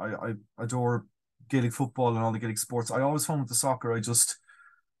I adore Gaelic football and all the Gaelic sports, I always found with the soccer, I just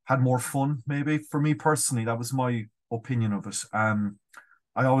had more fun. Maybe for me personally, that was my opinion of it.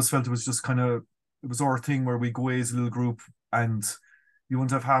 I always felt it was just it was our thing where we go away as a little group and you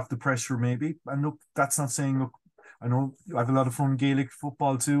wouldn't have half the pressure maybe. And look, that's not saying, look, I know I have a lot of fun Gaelic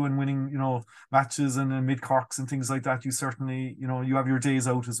football too and winning, matches and mid-Corks and things like that. You certainly, you have your days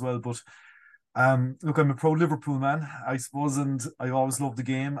out as well. But look, I'm a pro Liverpool man, I suppose, and I always love the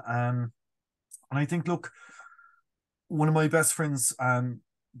game. And I think, look, one of my best friends,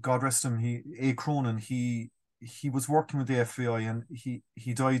 God rest him, A. Cronin, he was working with the FAI and he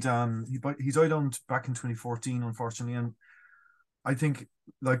died on back in 2014, unfortunately. And I think,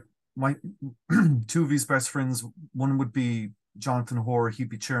 like, my 2 of his best friends, one would be Jonathan Hoare. He'd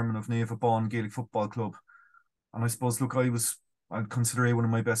be chairman of Neva Bawn Gaelic Football Club. And I suppose, look, I'd consider one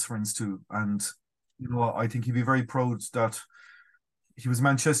of my best friends too. And, I think he'd be very proud that he was a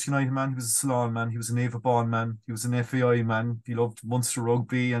Manchester United man, he was a Sullane man, he was a Neva Bawn man, he was an FAI man, he loved Munster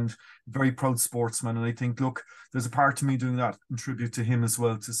rugby and very proud sportsman. And I think, look, there's a part of me doing that in tribute to him as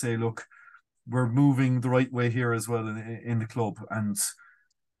well, to say, look, we're moving the right way here as well in the club. And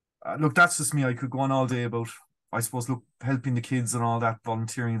look, that's just me. I could go on all day about, I suppose, look, helping the kids and all that,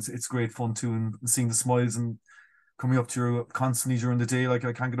 volunteering. It's great fun too, and seeing the smiles and coming up to you constantly during the day. Like,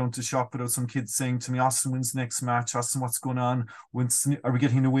 I can't get out to the shop without some kids saying to me, Austin, when's the next match? Austin, what's going on? Are we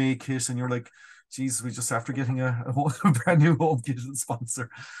getting an away kit? And you're like, geez, we just after getting a brand new home kit sponsor.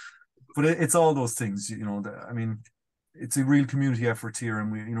 But it's all those things, I mean, it's a real community effort here,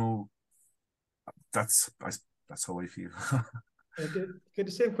 and we, that's how I feel. Get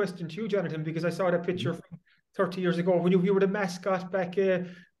the same question to you, Jonathan, because I saw that picture from 30 years ago when you were the mascot back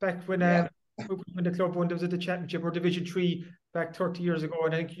when the club won. There was at the Championship or Division 3 back 30 years ago,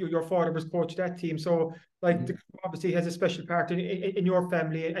 and I think your father was coach of that team. So, like, the club obviously has a special part in your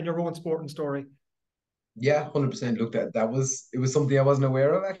family and your own sporting story. Yeah, 100%. Look, it was something I wasn't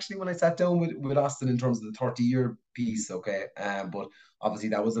aware of actually when I sat down with Austin in terms of the 30-year piece. Okay, but obviously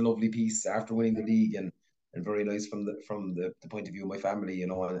that was a lovely piece after winning the league, and and very nice from the point of view of my family, you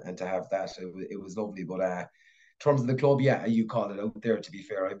know, and to have that, it was lovely. But in terms of the club, yeah, you called it out there. To be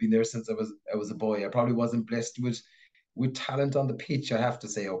fair, I've been there since I was a boy. I probably wasn't blessed with talent on the pitch, I have to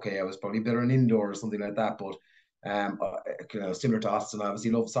say. Okay, I was probably better in indoor or something like that, but similar to Austin, I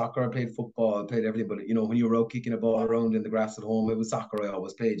obviously loved soccer. I played football, I played everything, but you know, when you were out kicking a ball around in the grass at home, it was soccer I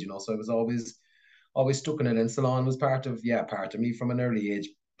always played, you know, so I was always stuck in it. And Sullane was part of me from an early age.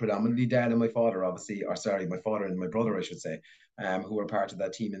 Predominantly dad and my father, obviously, or sorry, my father and my brother, I should say, who were part of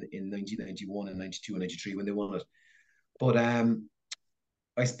that team in 1991 and 92 and 93 when they won it. But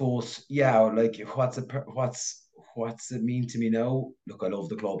I suppose, yeah, like what's it mean to me now? Look, I love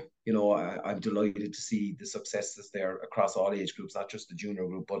the club. You know, I'm delighted to see the successes there across all age groups, not just the junior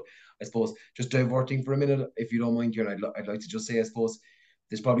group. But I suppose just diverting for a minute, if you don't mind, Kieran, I'd like to just say, I suppose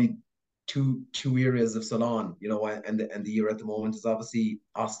there's probably two areas of Sullane, you know, and the year at the moment is obviously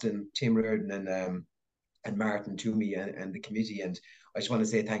Austin, Tim Reardon, and Martin Toomey and the committee. And I just want to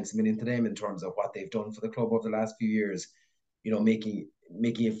say thanks a million to them in terms of what they've done for the club over the last few years. You know, making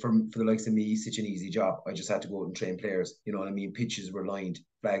it for the likes of me such an easy job. I just had to go out and train players. You know what I mean? Pitches were lined,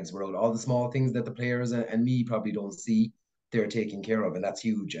 flags were out, all the small things that the players and me probably don't see, they're taking care of, and that's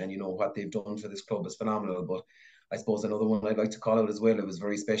huge. And you know what they've done for this club is phenomenal. But I suppose another one I'd like to call out as well. It was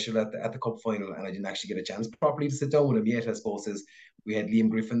very special at the cup final, and I didn't actually get a chance properly to sit down with him yet. I suppose is we had Liam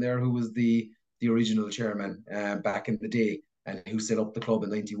Griffin there, who was the original chairman back in the day, and who set up the club in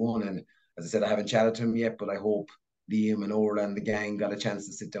 '91. And as I said, I haven't chatted to him yet, but I hope Liam and Orla and the gang got a chance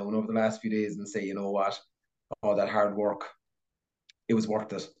to sit down over the last few days and say, you know what, all that hard work, it was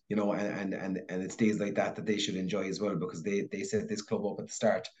worth it, you know, and it's days like that they should enjoy as well, because they set this club up at the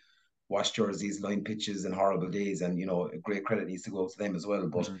start, wash jerseys, line pitches, and horrible days, and you know, great credit needs to go to them as well.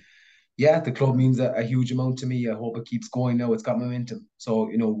 But yeah, the club means a huge amount to me. I hope it keeps going now. It's got momentum, so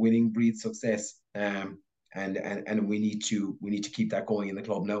you know, winning breeds success. And we need to keep that going in the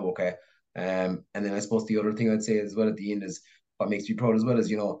club now. Okay. And then I suppose the other thing I'd say as well at the end is what makes me proud as well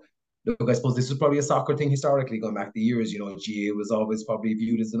is, you know, look, I suppose this was probably a soccer thing historically going back the years. You know, GA was always probably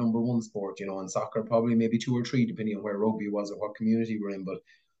viewed as the number one sport, you know, and soccer probably maybe two or three, depending on where rugby was or what community we're in. But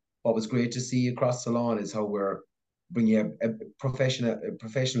what was great to see across Sullane is how we're bringing a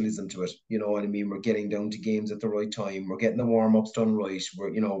professionalism to it. You know what I mean? We're getting down to games at the right time. We're getting the warm ups done right.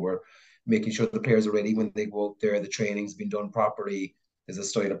 We're making sure the players are ready when they go out there. The training's been done properly. There's a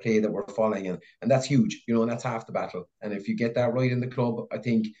style of play that we're following, and that's huge, you know, and that's half the battle. And if you get that right in the club, I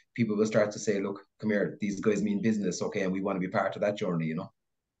think people will start to say, look, come here, these guys mean business, okay, and we want to be part of that journey, you know.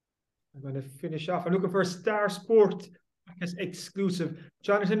 I'm going to finish off. I'm looking for a Star Sport exclusive.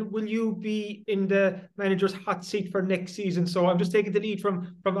 Jonathan, will you be in the manager's hot seat for next season? So I'm just taking the lead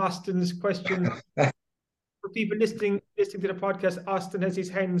from Austin's question. For people listening to the podcast, Austin has his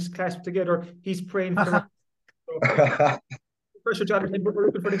hands clasped together. He's praying for the pressure, Jonathan. We're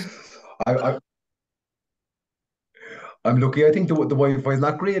looking for this. I'm lucky. I think the Wi-Fi is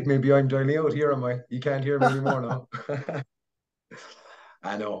not great. Maybe I'm dialing out here. Am I? You can't hear me anymore now.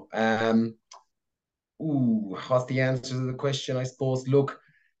 I know. What's the answer to the question? I suppose. Look,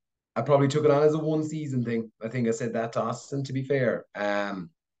 I probably took it on as a one season thing. I think I said that to Austin, to be fair.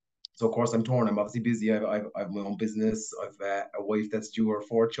 So of course I'm torn. I'm obviously busy. I've my own business. I've a wife that's due her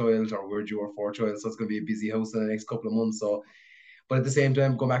fourth child, or we're due our fourth child. So it's going to be a busy house in the next couple of months. So, but at the same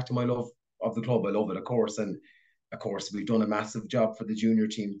time, going back to my love of the club, I love it, of course. And of course, we've done a massive job for the junior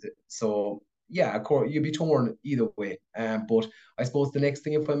team. So yeah, of course, you'd be torn either way. But I suppose the next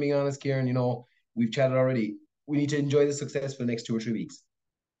thing, if I'm being honest, Kieran, you know, we've chatted already. We need to enjoy the success for the next 2 or 3 weeks,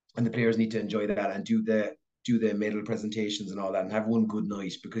 and the players need to enjoy that and do the medal presentations and all that, and have one good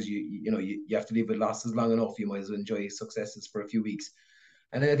night, because you have to live with losses long enough. You might as well enjoy successes for a few weeks.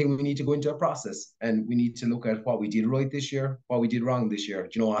 And then I think we need to go into a process, and we need to look at what we did right this year, what we did wrong this year. Do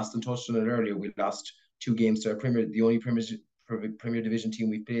you know, Aston touched on it earlier. We lost 2 games to our the only Premier Division team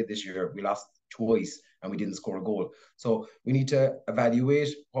we played this year. We lost twice and we didn't score a goal. So we need to evaluate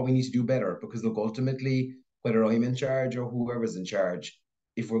what we need to do better, because look, ultimately, whether I'm in charge or whoever's in charge,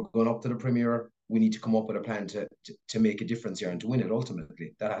 if we're going up to the Premier, we need to come up with a plan to make a difference here and to win it.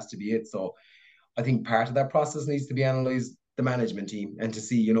 Ultimately, that has to be it. So I think part of that process needs to be analysed, the management team, and to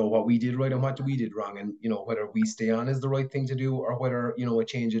see, you know, what we did right and what we did wrong, and you know, whether we stay on is the right thing to do, or whether, you know, a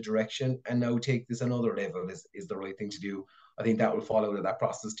change of direction and now take this another level is the right thing to do. I think that will fall out of that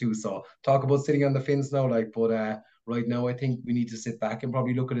process too. So talk about sitting on the fence now, like, but right now I think we need to sit back and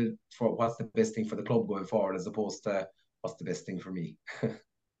probably look at it for what's the best thing for the club going forward, as opposed to what's the best thing for me.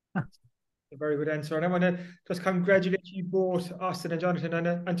 A very good answer. And I want to just congratulate you both, Austin and Jonathan,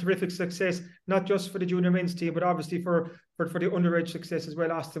 on terrific success, not just for the junior men's team, but obviously for the underage success as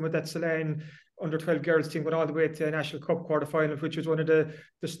well. Austin with that Sullane under-12 girls team went all the way to a National Cup quarter-final, which was one of the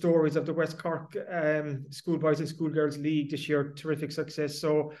stories of the West Cork Schoolboys and Schoolgirls League this year. Terrific success.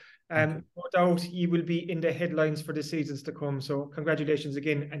 So no doubt you will be in the headlines for the seasons to come. So congratulations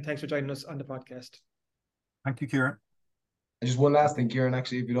again, and thanks for joining us on the podcast. Thank you, Kieran. And just one last thing, Kieran,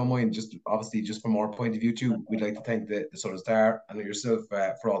 actually, if you don't mind, just obviously just from our point of view too, we'd like to thank the Southern Star and yourself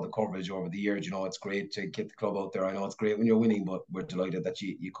for all the coverage over the years. You know, it's great to get the club out there. I know it's great when you're winning, but we're delighted that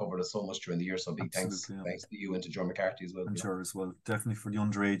you covered us so much during the year. So big thanks to you and to John McCarthy as well. I'm sure as well. Definitely for the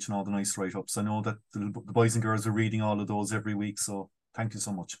underage and all the nice write-ups. I know that the boys and girls are reading all of those every week. So thank you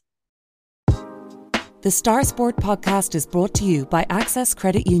so much. The Star Sport podcast is brought to you by Access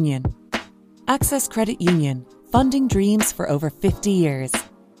Credit Union. Access Credit Union, funding dreams for over 50 years.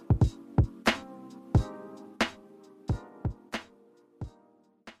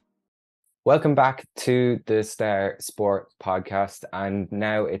 Welcome back to the Star Sport podcast. And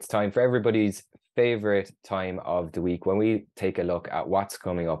now it's time for everybody's favourite time of the week when we take a look at what's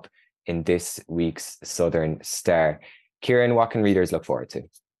coming up in this week's Southern Star. Kieran, what can readers look forward to?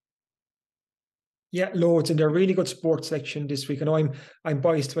 Yeah, loads, and they're a really good sports section this week. I know I'm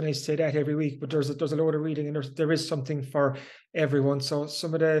biased when I say that every week, but there's a load of reading, and there is something for everyone. So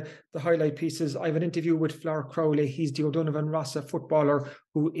some of the highlight pieces, I have an interview with Flor Crowley. He's the O'Donovan Rossa footballer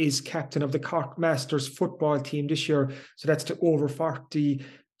who is captain of the Cork Masters football team this year. So that's the over 40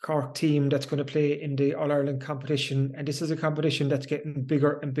 Cork team that's going to play in the All-Ireland competition. And this is a competition that's getting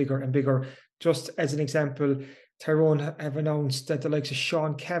bigger and bigger and bigger. Just as an example, Tyrone have announced that the likes of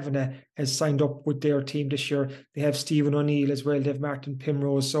Sean Kavanagh has signed up with their team this year. They have Stephen O'Neill as well. They have Martin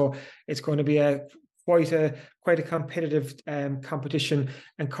Primrose. So it's going to be quite a competitive competition.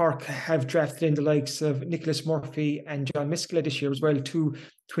 And Cork have drafted in the likes of Nicholas Murphy and John Miskela this year as well, two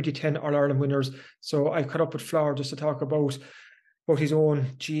 2010 All-Ireland winners. So I caught up with Flor just to talk about his own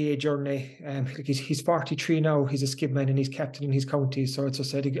GA journey. He's 43 now. He's a skipman and he's captain in his county. So it's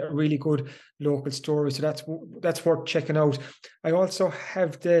just a really good local story. So that's worth checking out. I also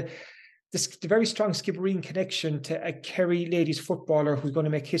have the very strong Skibbereen connection to a Kerry ladies footballer who's going to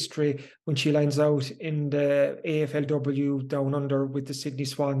make history when she lines out in the AFLW down under with the Sydney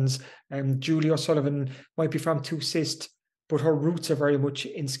Swans. Julie O'Sullivan might be from Two-Sist, but her roots are very much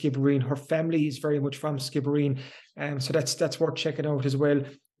in Skibbereen. Her family is very much from Skibbereen. So that's worth checking out as well.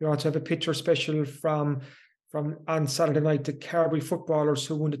 We also have a picture special from on Saturday night, the Carberry footballers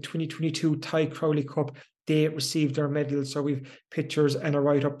who won the 2022 Ty Crowley Cup. They received their medals. So we've pictures and a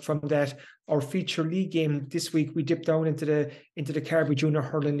write-up from that. Our feature league game this week, we dipped down into the Carberry Junior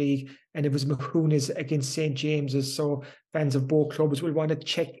Hurling League, and it was Mahoonas against St. James's. So fans of both clubs will want to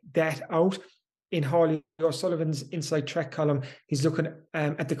check that out. In Hawley O'Sullivan's Inside Track column, he's looking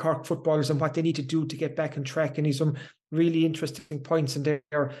at the Cork footballers and what they need to do to get back on track. And he's some really interesting points in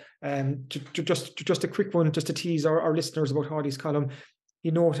there. Just a quick one, just to tease our listeners about Hawley's column.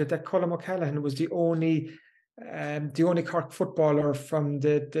 He noted that Colm O'Callaghan was the only Cork footballer from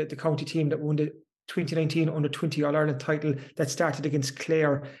the county team that won the 2019 Under-20 All-Ireland title that started against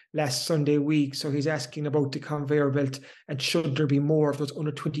Clare last Sunday week. So he's asking about the conveyor belt and should there be more of those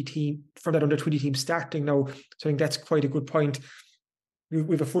Under-20 team from that Under-20 team starting now. So I think that's quite a good point. We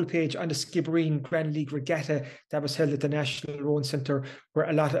have a full page on the Skibbereen Grand League Regatta that was held at the National Rowing Centre, where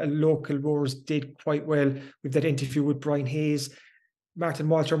a lot of local rowers did quite well. We've that interview with Brian Hayes. Martin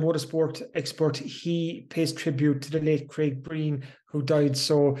Walter, motorsport expert, he pays tribute to the late Craig Breen, who died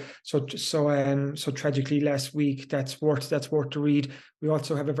so tragically last week. That's worth to read. We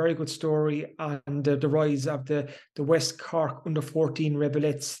also have a very good story on the rise of the West Cork Under-14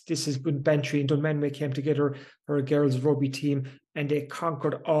 Rebelettes. This is when Bantry and Dunmanway came together for a girls' rugby team, and they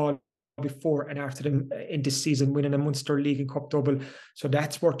conquered all before and after them in this season, winning a Munster League and Cup double. So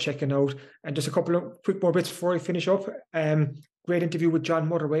that's worth checking out. And just a couple of quick more bits before I finish up. Great interview with John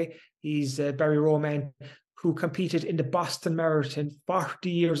Motherway. He's a Barry Rowe man who competed in the Boston Marathon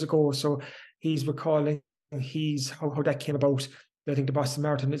 40 years ago. So he's recalling how that came about. I think the Boston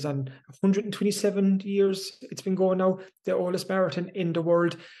Marathon is on 127 years. It's been going now, the oldest marathon in the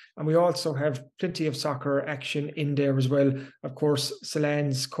world. And we also have plenty of soccer action in there as well. Of course,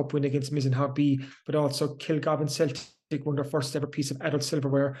 Sullane's cup win against Mizenhobby, but also Kilgovan Celtic won their first ever piece of adult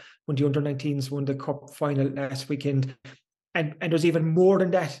silverware when the Under-19s won the cup final last weekend. And there's even more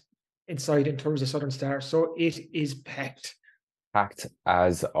than that inside in terms of Southern Star. So it is packed. Packed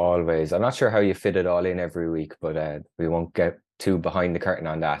as always. I'm not sure how you fit it all in every week, but we won't get too behind the curtain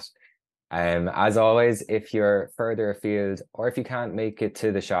on that. As always, if you're further afield or if you can't make it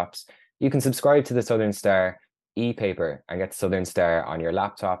to the shops, you can subscribe to the Southern Star e-paper and get the Southern Star on your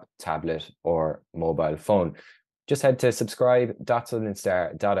laptop, tablet, or mobile phone. Just head to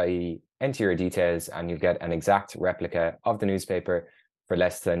subscribe.southernstar.ie, enter your details, and you'll get an exact replica of the newspaper for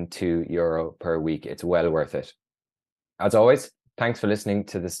less than €2 per week. It's well worth it. As always, thanks for listening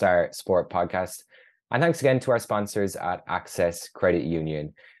to the Star Sport Podcast. And thanks again to our sponsors at Access Credit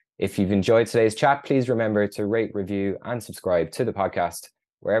Union. If you've enjoyed today's chat, please remember to rate, review, and subscribe to the podcast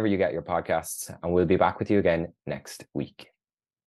wherever you get your podcasts. And we'll be back with you again next week.